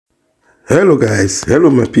Hello guys, hello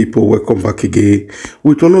my people, welcome back again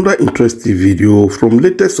with another interesting video from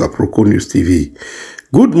latest Aproko News TV.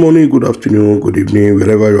 Good morning, good afternoon, good evening,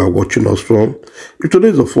 wherever you are watching us from. If today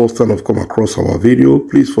is the first time I've come across our video,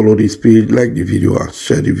 please follow this page, like the video and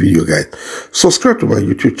share the video guys. Subscribe to my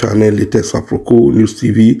YouTube channel, latest Aproko News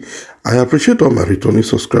TV. I appreciate all my returning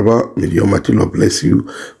subscribers. May the Almighty Lord bless you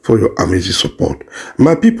for your amazing support.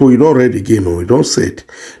 My people, you don't read again, or you don't say it.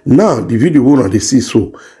 Now the video won't see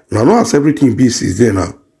so. Now as everything beast is there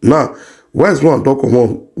now. Now, why is one talk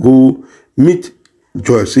about go meet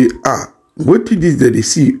Joy? Say, what did this that they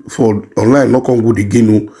see for online not come good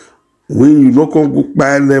again? When you not come go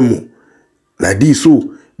buy them like this,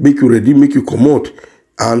 so make you ready, make you come out.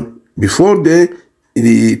 And before then,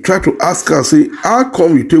 they try to ask her, say, how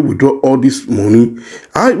come you take withdraw all this money?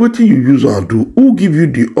 What do you use and do? Who give you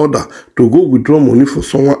the order to go withdraw money for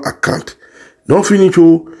someone account? Don't finish.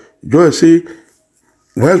 Joy say,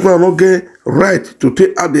 why is one not get right to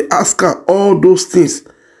take out the ask her all those things?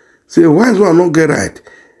 Say, why is one not get right?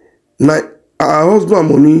 Now, her husband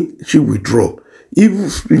money, she withdraw.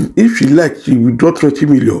 If she like, she withdraw 20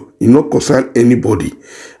 million. It not concern anybody.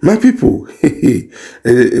 My people,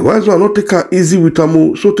 why is one not take her easy with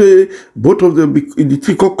her? So both of them, the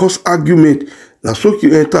thing cause argument. Now, so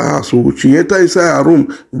she enter her house, so she enter inside her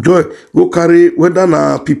room. Joy, go carry, whether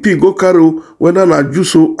na pipi, go carry, whether na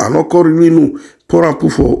juice, and not really know. Pour and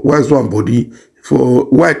put for wise one body, for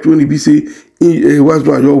white when he be say, wise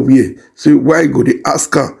one your way. Say, why go they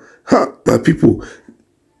ask her? Ha, my people.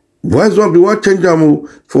 Wise one be one change am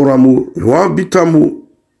for amu, one beat amu.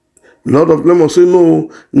 Lot of them say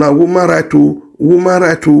no, now woman right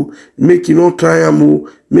to make you not try amu.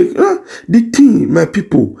 Make the thing, my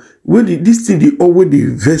people. When this thing they always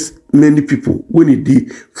invest many people when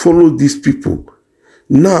they follow these people.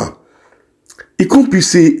 Now, it can't be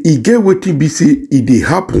say he get wetin be say it dey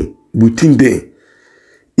happen within them.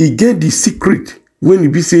 He get the secret when he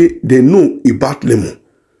be say they know about lemon.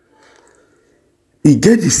 He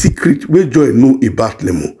get the secret where Joy know about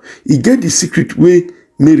lemon. He get the secret where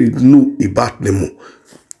Mary know about lemon.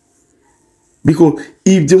 Because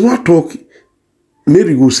if they want talk,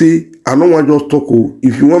 Mary go say, I don't want just talk. Oh,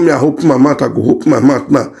 if you want me, I hope my mouth, I go hope my mouth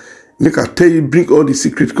now. Make I tell you, bring all the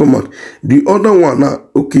secrets come out. The other one now,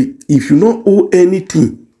 okay, if you don't owe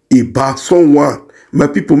anything about someone, my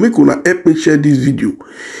people, make una help me share this video.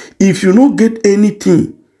 If you don't get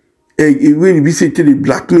anything, when we say to the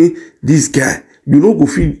blackmail this guy, you don't go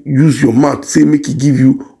feel use your mouth, say make he give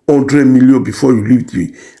you 100 million before you leave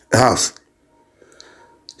the house.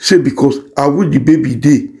 Say because I will the baby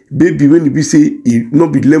day. Baby when you be say it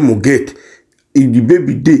not be lemon get, if the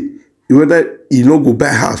baby day, whether he not go buy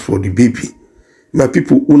house for the baby. My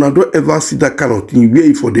people, una don't ever see that kind of thing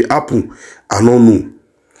where for the apple. I don't know.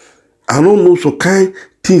 I don't know so kind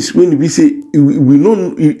things when we say we know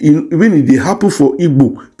when it happen for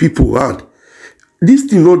Igbo people and this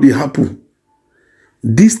thing not they happen.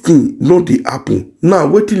 This thing not the happen. Now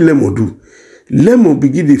what did Lemon do? Lemon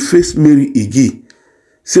begin to face Mary again.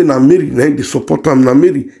 Say na Mary na the support am, na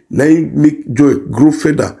Mary na make Joy grow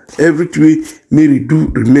further. Everything Mary do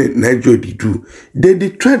remain na Joy they do. Then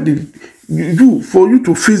they try to you for you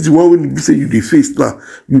to face the one when you say you dey face now,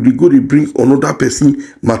 you dey go they bring another person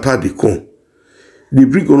matter they come. They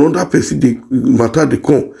bring another person they matter they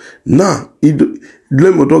come. Now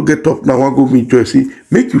Lemon don't get up now. I go meet Joy say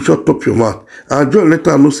make you shut up your mouth. And Joy let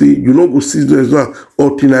her know say you not go see this now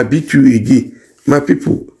or till I beat you again. My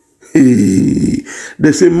people. Hey,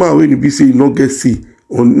 they say man when you be say you not get see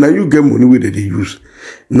now you get money where they use.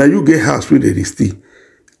 Now you get house where they stay.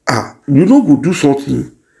 You not go do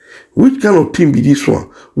something. Which kind of thing be this one?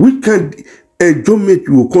 Which kind enjoyment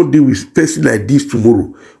you will come deal with person like this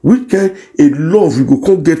tomorrow? Which kind of love you go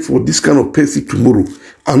come get for this kind of person tomorrow?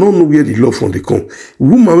 I don't know where the love from they come.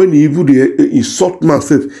 Woman when the evil they insult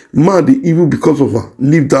myself, man the evil because of her.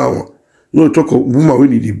 Leave that one. No talk of woman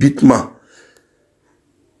when they beat man.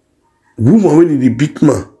 Woman when they beat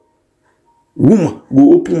man. Woman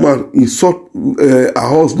go open man insult her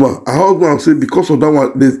husband. Her husband say because of that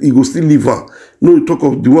one, he go still leave her. No, you talk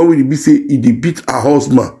of the one when he be say he beat her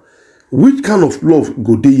husband. Which kind of love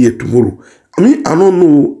go dey here tomorrow? I mean, I don't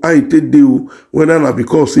know how it take dey whether not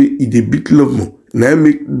because say he beat love more. Now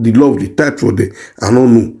make the love the tight for them. I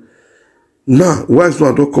don't know. Now, why is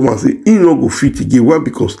one don't come and say he not go fit again? Why?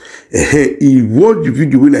 Because he watch the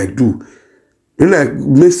video when I do. When I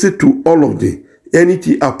message to all of them,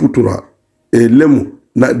 anything I put to her, Lemon,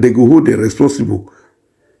 now they go hold them responsible.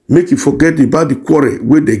 Make you forget about the quarrel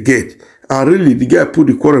where they get. And really, the guy put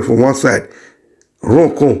the quarrel from one side.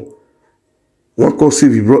 Wrong come. One come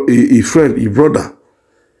save his friend, his brother.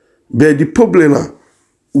 But the problem now,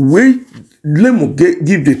 wait, lemon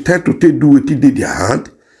give the time to take do wetin dey their hand.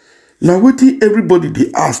 Now wetin everybody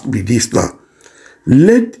they ask be this now.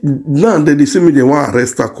 Now that they say me they want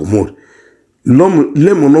arrest her comot.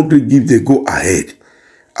 Lemon not give they go ahead.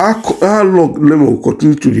 How long lemon will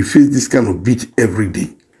continue to face this kind of beat every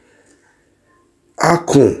day? How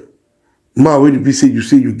come? Ma when you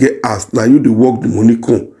say you get asked, now you the work the money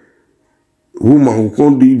come. Woman will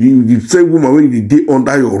come the same woman when the day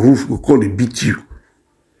under your roof will come they beat you.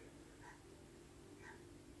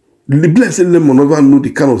 The blessed lemon never know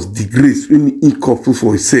the kind of disgrace when he confess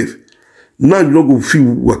for himself. Now you don't go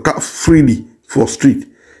feel work out freely for street.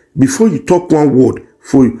 Before you talk one word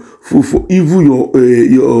for evil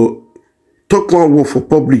your talk one word for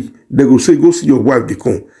public, they go say go see your wife they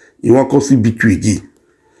come. You want to see beat you again.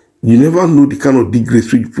 You never know the kind of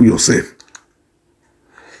disgrace you put yourself.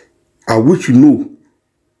 I wish you know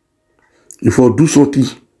if I do something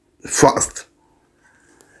fast.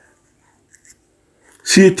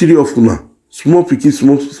 See three of una, small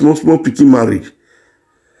picking marriage.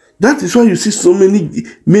 That is why you see so many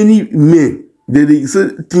men. They say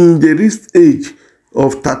in the risk age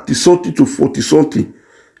of 30 something to 40 something.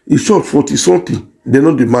 In short, 40 something, they're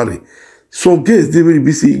not they marry. Some girls they will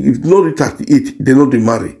be say if not 38, they're not they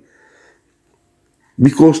marry.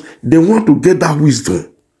 Because they want to get that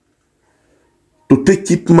wisdom to take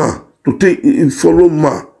it man, to take follow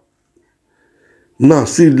man. Now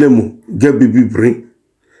see lemon, get baby brain.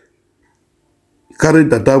 Carry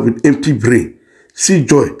that with empty brain. See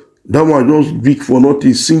joy. That one just big for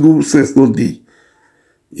nothing. Single sense no day.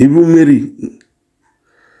 Even Mary.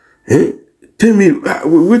 Tell me,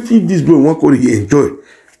 what if this boy want to enjoy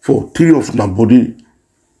for 3 of my body?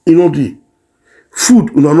 You know the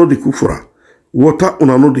food una not the cook for her. Water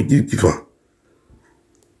una not the give her.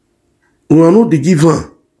 Una not the give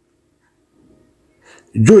her.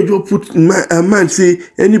 Joy just put in my mind say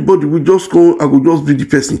anybody will just come, I will just be the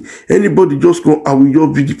person. Anybody just come, I will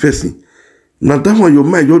just be the person. Now that one your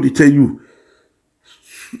mind just tell you.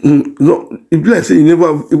 No, if like say you never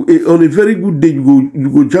on a very good day you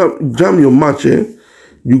go jam your match,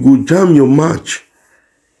 You go jam your match.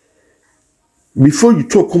 Before you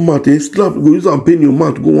talk come out, slap go use and pain your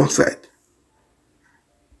mouth go one side.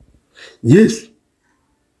 Yes.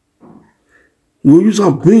 You go use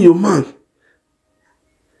and pain your mouth.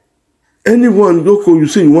 Anyone you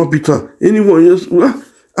say you want Peter. Anyone else?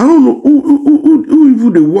 I don't know who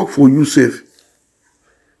even they work for you, safe.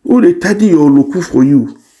 Who they tidy your local for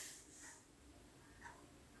you.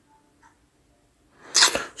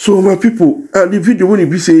 So my people, the video when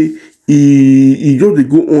be say he just they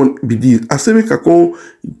go on be this. I say make I come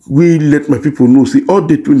we let my people know say all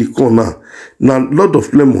day 20 corner now lot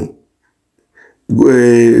of lemon.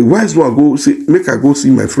 Wise one go say make I go see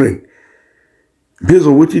my friend. Based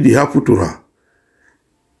on what did happen to her.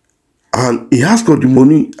 And he asked for the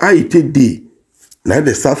money, I take day. Now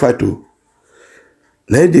they start fight too.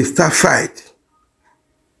 Now they start fight.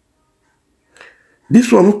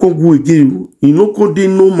 This one not can go again. He not can do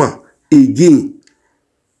normal again.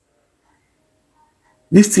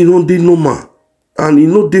 This thing not do normal. And he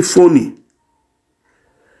not dey funny.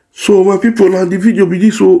 So my people, now the video be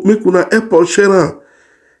this, so make una help or share.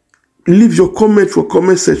 Leave your comment for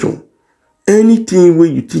comment section. Anything where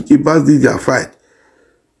you think about this their fight,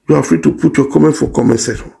 you are free to put your comment for comment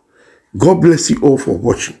section. God bless you all for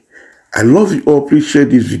watching. I love you all. Please share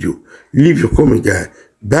this video. Leave your comment, guys.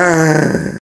 Bye.